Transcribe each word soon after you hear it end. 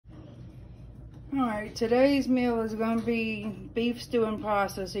All right, today's meal is going to be beef stew and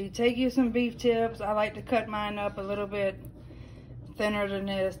pasta. So you take you some beef tips. I like to cut mine up a little bit thinner than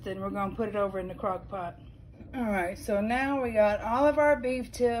this. Then we're going to put it over in the crock pot. All right, so now we got all of our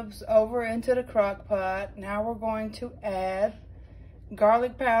beef tips over into the crock pot. Now we're going to add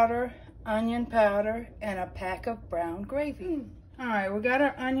garlic powder, onion powder, and a pack of brown gravy. All right, we got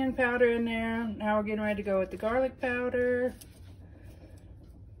our onion powder in there. Now we're getting ready to go with the garlic powder.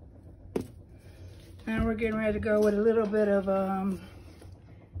 Now we're getting ready to go with a little bit of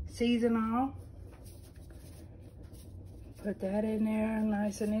seasoning. Put that in there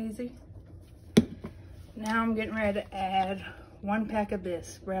nice and easy. Now I'm getting ready to add 1 pack of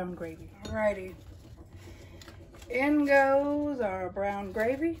this brown gravy. Alrighty. In goes our brown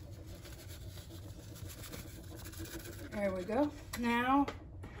gravy. There we go. Now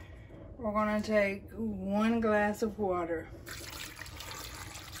we're gonna take 1 glass of water.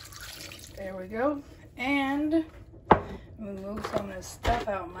 There we go. And move some of this stuff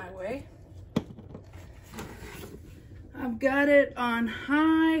out my way. I've got it on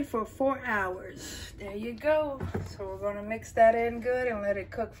high for 4 hours. There you go. So we're gonna mix that in good and let it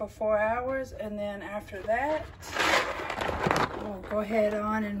cook for 4 hours. And then after that, we'll go ahead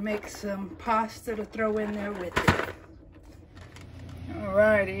on and make some pasta to throw in there with it.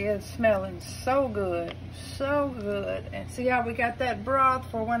 Alrighty, it's smelling so good, so good. And see how we got that broth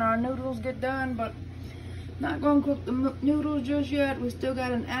for when our noodles get done, but not gonna cook the noodles just yet. We still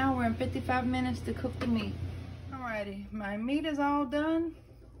got 1 hour and 55 minutes to cook the meat. Alrighty, my meat is all done.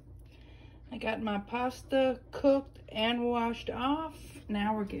 I got my pasta cooked and washed off.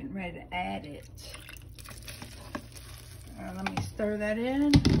 Now we're getting ready to add it. Let me stir that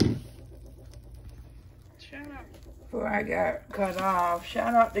in. Shut up. Before I got cut off,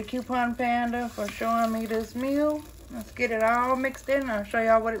 shout out to Coupon Panda for showing me this meal. Let's get it all mixed in. I'll show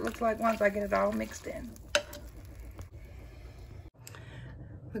y'all what it looks like once I get it all mixed in.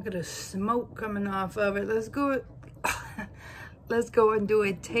 Look at the smoke coming off of it. Let's go. Let's go and do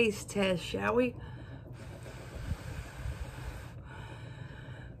a taste test, shall we?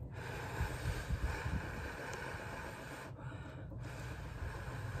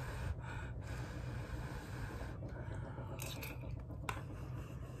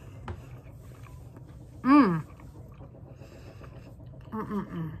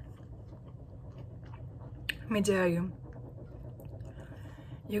 Let me tell you,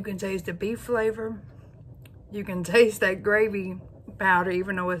 you can taste the beef flavor. You can taste that gravy powder,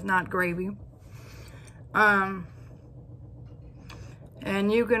 even though it's not gravy. And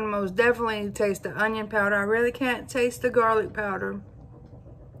you can most definitely taste the onion powder. I really can't taste the garlic powder,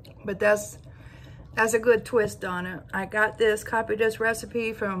 but that's a good twist on it. I got this, copied this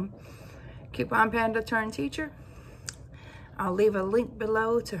recipe from Coupon Panda Turned Teacher. I'll leave a link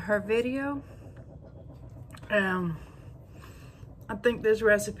below to her video. I think this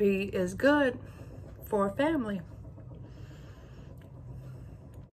recipe is good for a family.